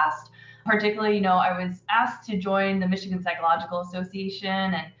the past. Particularly, I was asked to join the Michigan Psychological Association,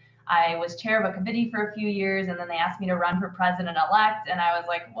 and I was chair of a committee for a few years, and then they asked me to run for president-elect, and I was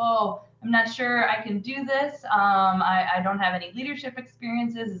like, whoa, I'm not sure I can do this. I don't have any leadership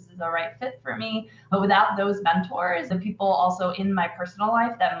experiences. This is the right fit for me. But without those mentors, the people also in my personal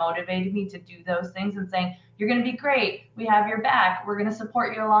life that motivated me to do those things and saying, you're going to be great. We have your back. We're going to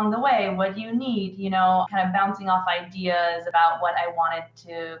support you along the way. What do you need? Kind of bouncing off ideas about what I wanted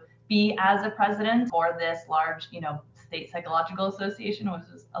to be as a president for this large, State Psychological Association, was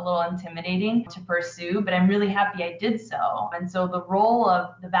just a little intimidating to pursue, but I'm really happy I did so. And so the role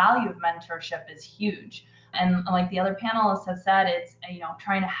of the value of mentorship is huge. And like the other panelists have said, it's,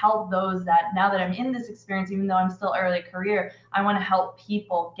 trying to help those that now that I'm in this experience, even though I'm still early career, I want to help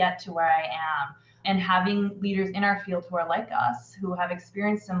people get to where I am. And having leaders in our field who are like us, who have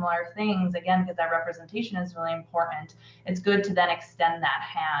experienced similar things, again, because that representation is really important, it's good to then extend that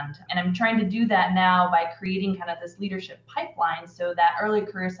hand. And I'm trying to do that now by creating kind of this leadership pipeline so that early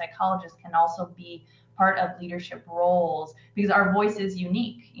career psychologists can also be part of leadership roles, because our voice is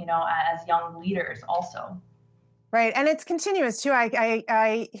unique, as young leaders also. Right. And it's continuous too.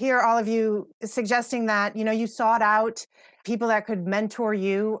 I hear all of you suggesting that, you sought out people that could mentor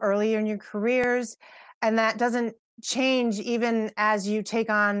you early in your careers, and that doesn't change even as you take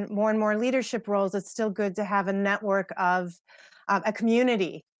on more and more leadership roles. It's still good to have a network of a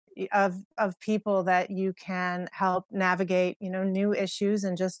community of people that you can help navigate, new issues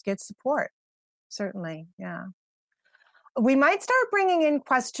and just get support. Certainly. Yeah. We might start bringing in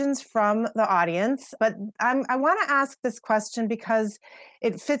questions from the audience, but I want to ask this question because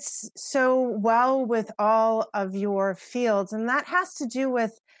it fits so well with all of your fields. And that has to do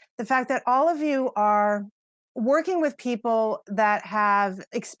with the fact that all of you are working with people that have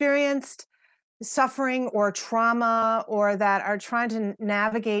experienced suffering or trauma, or that are trying to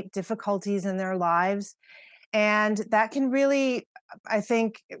navigate difficulties in their lives. And that can really, I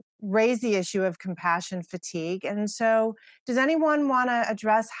think, raise the issue of compassion fatigue. And so does anyone want to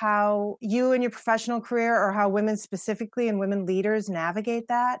address how you in your professional career, or how women specifically and women leaders navigate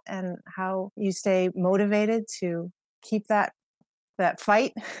that, and how you stay motivated to keep that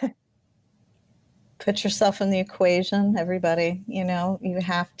fight? Put yourself in the equation, everybody. You know, you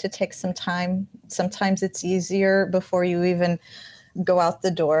have to take some time. Sometimes it's easier before you even go out the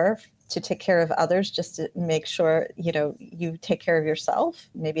door to take care of others, just to make sure, you know, you take care of yourself.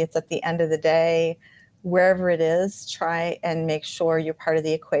 Maybe it's at the end of the day, wherever it is, try and make sure you're part of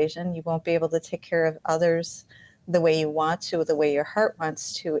the equation. You won't be able to take care of others the way you want to, the way your heart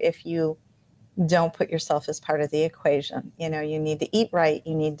wants to, if you don't put yourself as part of the equation. You know, you need to eat right,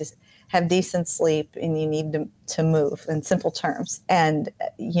 you need to have decent sleep, and you need to move, in simple terms. And,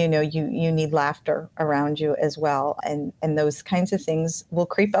 you know, you need laughter around you as well. And those kinds of things will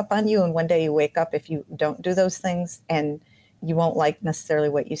creep up on you. And one day you wake up if you don't do those things, and you won't like necessarily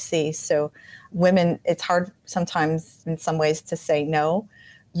what you see. So women, it's hard sometimes in some ways to say no.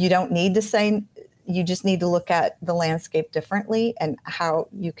 You don't need to say, you just need to look at the landscape differently and how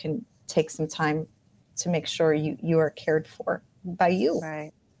you can take some time to make sure you are cared for by you.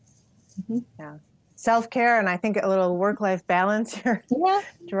 Right. Mm-hmm. Yeah. Self-care, and I think a little work-life balance you're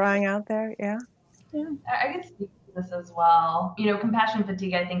drawing out there. Yeah. I can speak to this as well. You know, compassion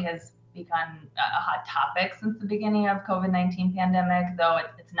fatigue, I think, has become a hot topic since the beginning of COVID-19 pandemic, though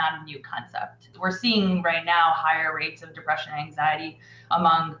it's not a new concept. We're seeing right now higher rates of depression and anxiety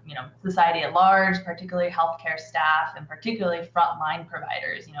among, you know, society at large, particularly healthcare staff and particularly frontline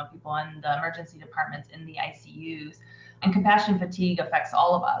providers, you know, people in the emergency departments, in the ICUs. And compassion fatigue affects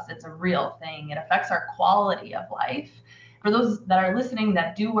all of us. It's a real thing. It affects our quality of life. For those that are listening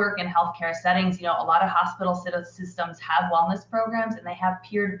that do work in healthcare settings, you know, a lot of hospital systems have wellness programs, and they have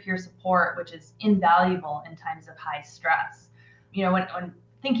peer-to-peer support, which is invaluable in times of high stress. You know, when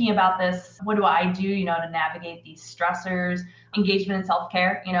thinking about this, what do I do, you know, to navigate these stressors? Engagement in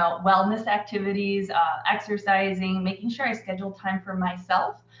self-care, you know, wellness activities, exercising, making sure I schedule time for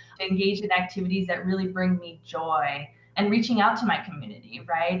myself to engage in activities that really bring me joy. And reaching out to my community,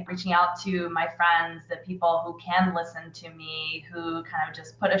 right? Reaching out to my friends, the people who can listen to me, who kind of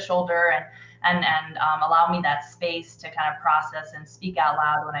just put a shoulder and allow me that space to kind of process and speak out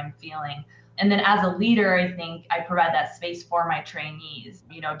loud what I'm feeling. And then as a leader, I think I provide that space for my trainees,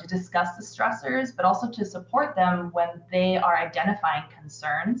 you know, to discuss the stressors, but also to support them when they are identifying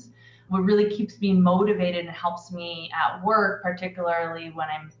concerns. What really keeps me motivated and helps me at work, particularly when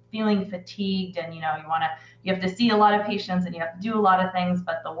I'm feeling fatigued and, you know, you have to see a lot of patients and you have to do a lot of things,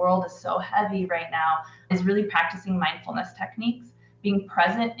 but the world is so heavy right now, is really practicing mindfulness techniques, being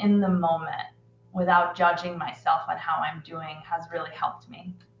present in the moment without judging myself on how I'm doing has really helped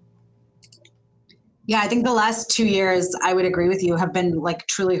me. Yeah, I think the last 2 years, I would agree with you, have been like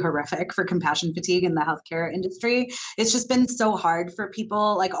truly horrific for compassion fatigue in the healthcare industry. It's just been so hard for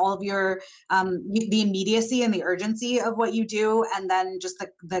people, like all of your, the immediacy and the urgency of what you do, and then just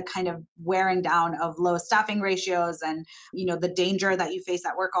the kind of wearing down of low staffing ratios and, you know, the danger that you face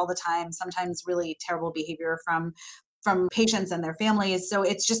at work all the time, sometimes really terrible behavior from patients and their families. So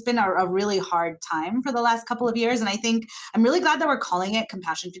it's just been a really hard time for the last couple of years. And I think I'm really glad that we're calling it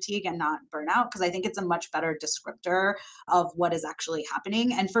compassion fatigue and not burnout, because I think it's a much better descriptor of what is actually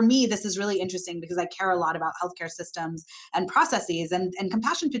happening. And for me, this is really interesting because I care a lot about healthcare systems and processes, and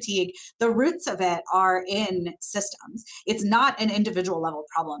compassion fatigue, the roots of it are in systems. It's not an individual level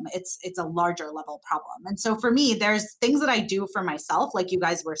problem. It's a larger level problem. And so for me, there's things that I do for myself, like you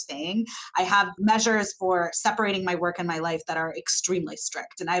guys were saying. I have measures for separating my work in my life that are extremely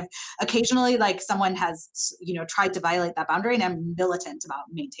strict. And I've occasionally, like, someone has, you know, tried to violate that boundary, and I'm militant about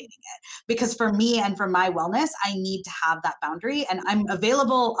maintaining it. Because for me and for my wellness, I need to have that boundary, and I'm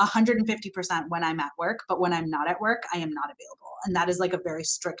available 150% when I'm at work, but when I'm not at work, I am not available. And that is like a very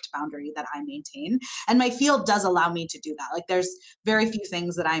strict boundary that I maintain. And my field does allow me to do that. Like, there's very few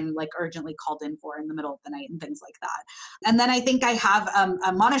things that I'm like urgently called in for in the middle of the night and things like that. And then I think I have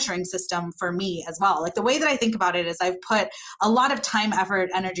a monitoring system for me as well. Like, the way that I think about it is I've put a lot of time,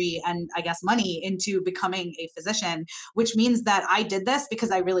 effort, energy, and I guess money into becoming a physician, which means that I did this because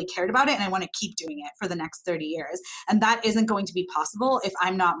I really cared about it and I want to keep doing it for the next 30 years. And that isn't going to be possible if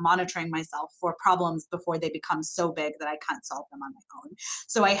I'm not monitoring myself for problems before they become so big that I can't solve them on my own.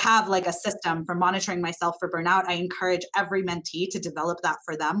 So I have like a system for monitoring myself for burnout. I encourage every mentee to develop that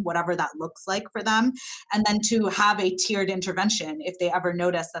for them, whatever that looks like for them, and then to have a tiered intervention if they ever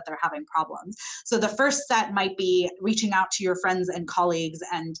notice that they're having problems. So the first set might be reaching out to your friends and colleagues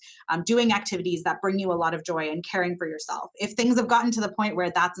and doing activities that bring you a lot of joy and caring for yourself. If things have gotten to the point where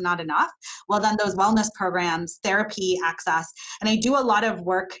that's not enough, well, then those wellness programs, therapy access, and I do a lot of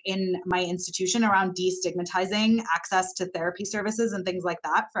work in my institution around destigmatizing access to therapy therapy services and things like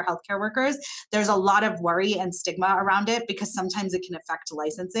that for healthcare workers, there's a lot of worry and stigma around it because sometimes it can affect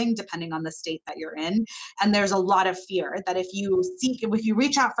licensing depending on the state that you're in. And there's a lot of fear that if you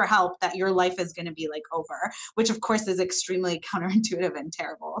reach out for help, that your life is going to be like over, which of course is extremely counterintuitive and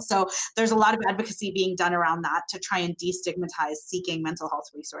terrible. So there's a lot of advocacy being done around that to try and destigmatize seeking mental health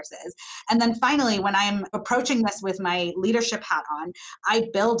resources. And then finally, when I'm approaching this with my leadership hat on, I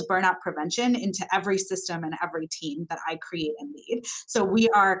build burnout prevention into every system and every team that I create and lead. So we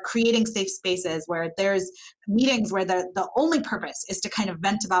are creating safe spaces where there's meetings where the only purpose is to kind of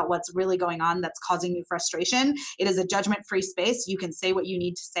vent about what's really going on that's causing you frustration. It is a judgment-free space. You can say what you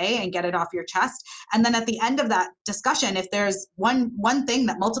need to say and get it off your chest. And then at the end of that discussion, if there's one thing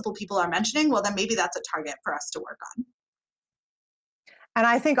that multiple people are mentioning, well, then maybe that's a target for us to work on. And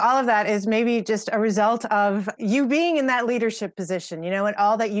I think all of that is maybe just a result of you being in that leadership position, and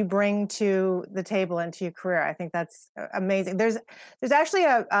all that you bring to the table and to your career. I think that's amazing. There's actually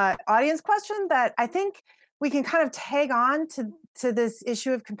a audience question that I think we can kind of tag on to this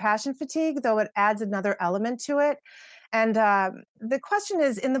issue of compassion fatigue, though it adds another element to it. And the question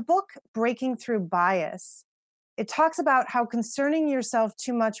is, in the book, Breaking Through Bias, it talks about how concerning yourself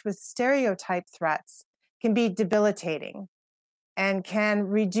too much with stereotype threats can be debilitating and can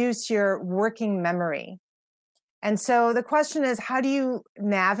reduce your working memory. And so the question is, how do you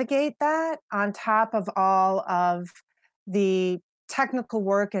navigate that on top of all of the technical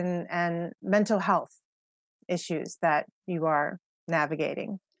work and mental health issues that you are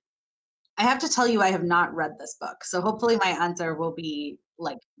navigating? I have to tell you, I have not read this book. So hopefully my answer will be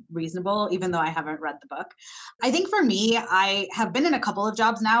reasonable, even though I haven't read the book. I think for me, I have been in a couple of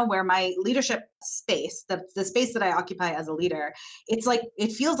jobs now where my leadership space, the space that I occupy as a leader,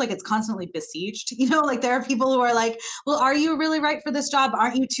 it feels like it's constantly besieged. There are people who are like, well, are you really right for this job?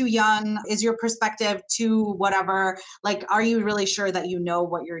 Aren't you too young? Is your perspective too whatever? Are you really sure that you know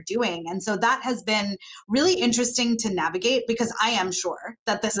what you're doing? And so that has been really interesting to navigate because I am sure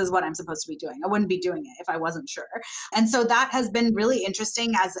that this is what I'm supposed to be doing. I wouldn't be doing it if I wasn't sure. And so that has been really interesting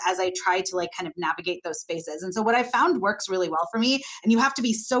as I try to kind of navigate those spaces. And so what I found works really well for me, and you have to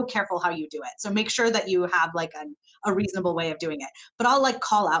be so careful how you do it. So make sure that you have a reasonable way of doing it, but I'll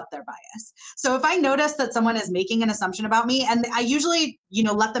call out their bias. So if I notice that someone is making an assumption about me, and I usually,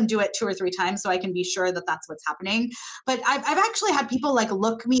 let them do it 2 or 3 times so I can be sure that that's what's happening. But I've actually had people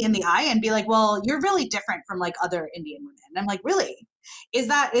look me in the eye and be like, well, you're really different from other Indian women. And I'm like, really? Is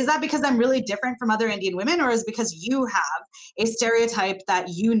that because I'm really different from other Indian women, or is it because you have a stereotype that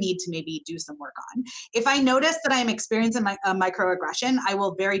you need to maybe do some work on? If I notice that I'm experiencing a microaggression, I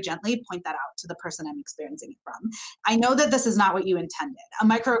will very gently point that out to the person I'm experiencing it from. I know that this is not what you intended. A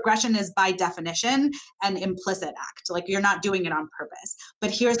microaggression is by definition an implicit act. You're not doing it on purpose, but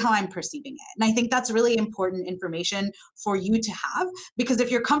here's how I'm perceiving it. And I think that's really important information for you to have, because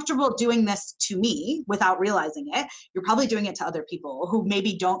if you're comfortable doing this to me without realizing it, you're probably doing it to other people who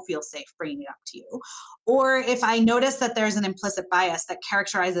maybe don't feel safe bringing it up to you. Or if I notice that there's an implicit bias that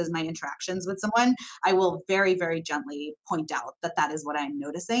characterizes my interactions with someone, I will very, very gently point out that that is what I'm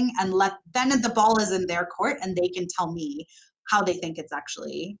noticing, and then the ball is in their court and they can tell me how they think it's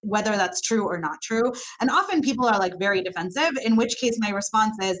actually, whether that's true or not true. And often people are very defensive, in which case my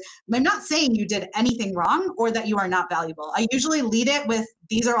response is, I'm not saying you did anything wrong or that you are not valuable. I usually lead it with,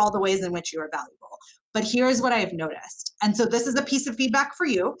 these are all the ways in which you are valuable, but here's what I have noticed. And so this is a piece of feedback for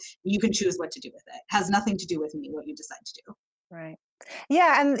you. You can choose what to do with it. It has nothing to do with me, what you decide to do. Right.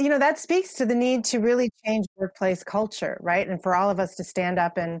 Yeah. And, that speaks to the need to really change workplace culture, right? And for all of us to stand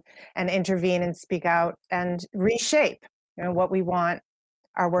up and intervene and speak out and reshape, what we want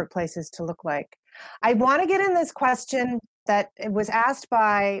our workplaces to look like. I want to get in this question that was asked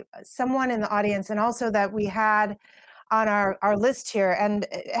by someone in the audience, and also that we had on our list here. And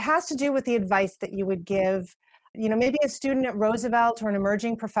it has to do with the advice that you would give, maybe a student at Roosevelt or an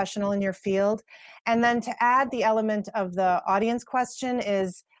emerging professional in your field. And then to add the element of the audience question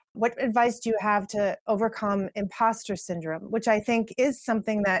is, what advice do you have to overcome imposter syndrome, which I think is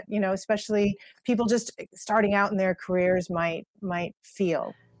something that, especially people just starting out in their careers might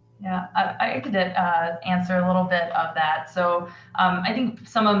feel? Yeah, I could answer a little bit of that. So I think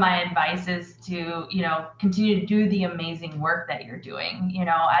some of my advice is to, continue to do the amazing work that you're doing.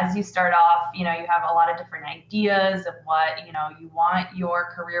 As you start off, you have a lot of different ideas of what, you want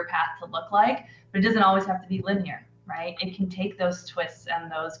your career path to look like, but it doesn't always have to be linear, right? It can take those twists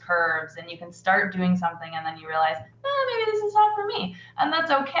and those curves, and you can start doing something and then you realize, maybe this is not for me. And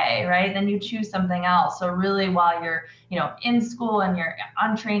that's okay, right? Then you choose something else. So really, while you're, in school and you're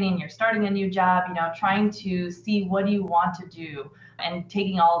on training, you're starting a new job, trying to see what do you want to do and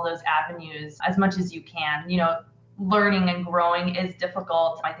taking all of those avenues as much as you can. learning and growing is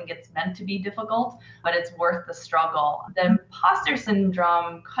difficult. I think it's meant to be difficult, but it's worth the struggle. The imposter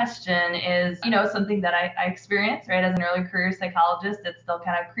syndrome question is, something that I experience, right? As an early career psychologist, it still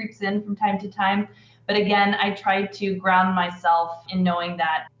kind of creeps in from time to time. But again, I try to ground myself in knowing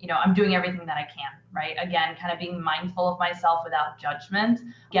that, I'm doing everything that I can, right? Again, kind of being mindful of myself without judgment,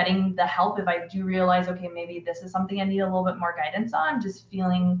 getting the help if I do realize, okay, maybe this is something I need a little bit more guidance on, just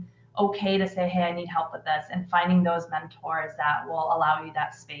feeling okay to say, hey, I need help with this, and finding those mentors that will allow you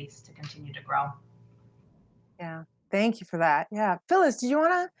that space to continue to grow. Yeah, thank you for that. Yeah. Phyllis, do you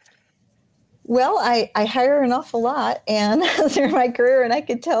want to? Well, I hire an awful lot and through my career, and I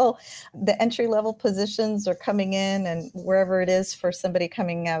could tell the entry level positions are coming in, and wherever it is for somebody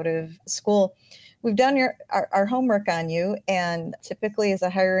coming out of school, we've done our homework on you. And typically as a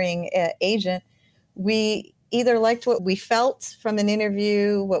hiring agent, we either liked what we felt from an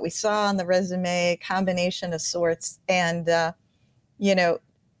interview, what we saw on the resume, combination of sorts, and,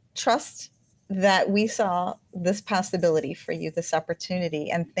 trust that we saw this possibility for you, this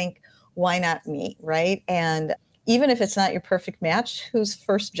opportunity, and think, why not me, right? And even if it's not your perfect match, whose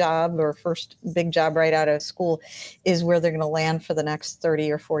first job or first big job right out of school is where they're going to land for the next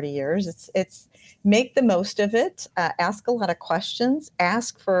 30 or 40 years, it's make the most of it, ask a lot of questions,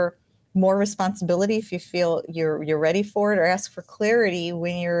 ask for more responsibility if you feel you're ready for it, or ask for clarity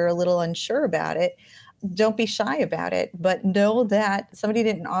when you're a little unsure about it. Don't be shy about it, but know that somebody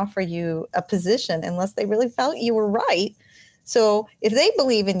didn't offer you a position unless they really felt you were right. So if they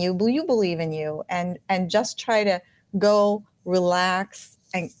believe in you, you believe in you, and just try to go relax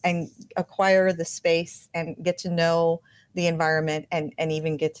and acquire the space and get to know the environment and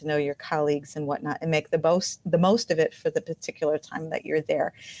even get to know your colleagues and whatnot, and make the most of it for the particular time that you're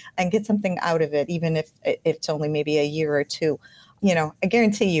there, and get something out of it, even if it's only maybe a year or two. I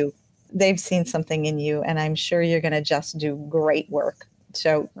guarantee you they've seen something in you, and I'm sure you're going to just do great work.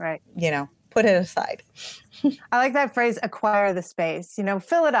 So, right. Put it aside. I like that phrase, acquire the space,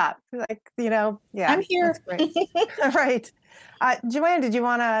 fill it up. Yeah. I'm here. That's great. All right. Joanne, did you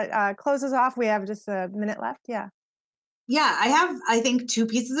want to close us off? We have just a minute left. Yeah. Yeah, I have, I think, two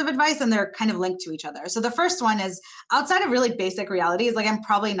pieces of advice, and they're kind of linked to each other. So the first one is, outside of really basic realities, like I'm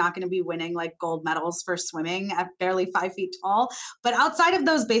probably not going to be winning like gold medals for swimming at barely 5 feet tall. But outside of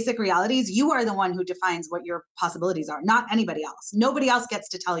those basic realities, you are the one who defines what your possibilities are, not anybody else. Nobody else gets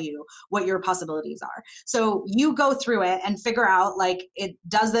to tell you what your possibilities are. So you go through it and figure out,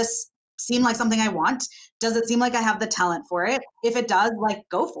 does this seem like something I want? Does it seem like I have the talent for it? If it does,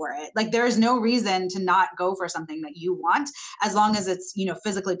 go for it. There is no reason to not go for something that you want, as long as it's,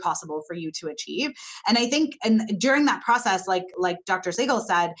 physically possible for you to achieve. And I think, and during that process, like Dr. Sagal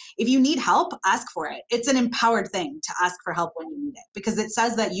said, if you need help, ask for it. It's an empowered thing to ask for help when you need it, because it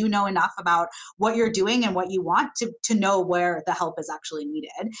says that you know enough about what you're doing and what you want to know where the help is actually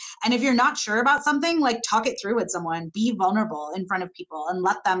needed. And if you're not sure about something, talk it through with someone, be vulnerable in front of people, and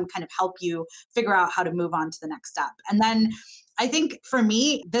let them kind of help you figure out how to move on to the next step. And then I think for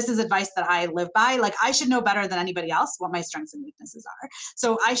me, this is advice that I live by. I should know better than anybody else what my strengths and weaknesses are.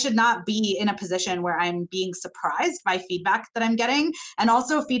 So I should not be in a position where I'm being surprised by feedback that I'm getting. And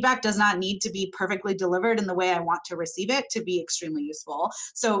also, feedback does not need to be perfectly delivered in the way I want to receive it to be extremely useful.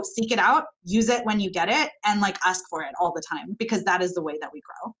 So seek it out, use it when you get it, and ask for it all the time, because that is the way that we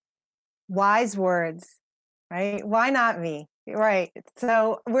grow. Wise words, right? Why not me? Right.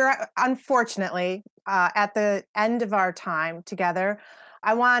 So we're unfortunately at the end of our time together.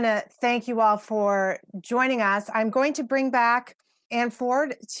 I want to thank you all for joining us. I'm going to bring back Ann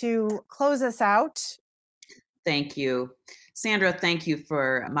Ford to close us out. Thank you. Sandra, thank you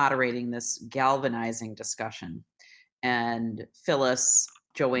for moderating this galvanizing discussion. And Phyllis,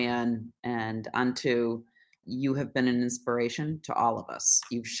 Joanne, and Antu, you have been an inspiration to all of us.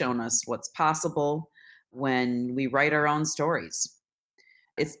 You've shown us what's possible when we write our own stories.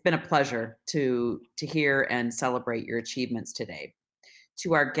 It's been a pleasure to hear and celebrate your achievements today.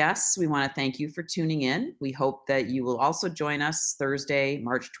 To our guests, we want to thank you for tuning in. We hope that you will also join us Thursday,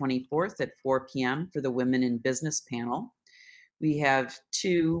 March 24th at 4 p.m. for the Women in Business panel. We have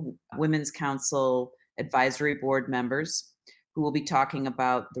 2 Women's Council Advisory Board members who will be talking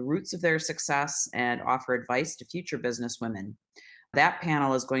about the roots of their success and offer advice to future business women. That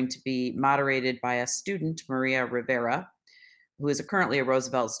panel is going to be moderated by a student, Maria Rivera, who is currently a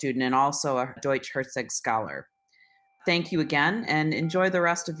Roosevelt student and also a Deutsch Herzog scholar. Thank you again, and enjoy the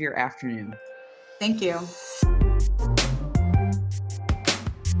rest of your afternoon. Thank you.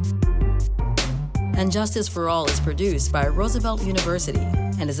 And Justice for All is produced by Roosevelt University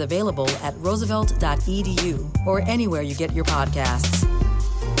and is available at roosevelt.edu or anywhere you get your podcasts.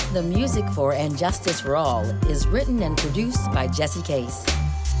 The music for And Justice for All is written and produced by Jesse Case.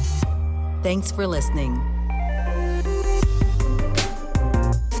 Thanks for listening.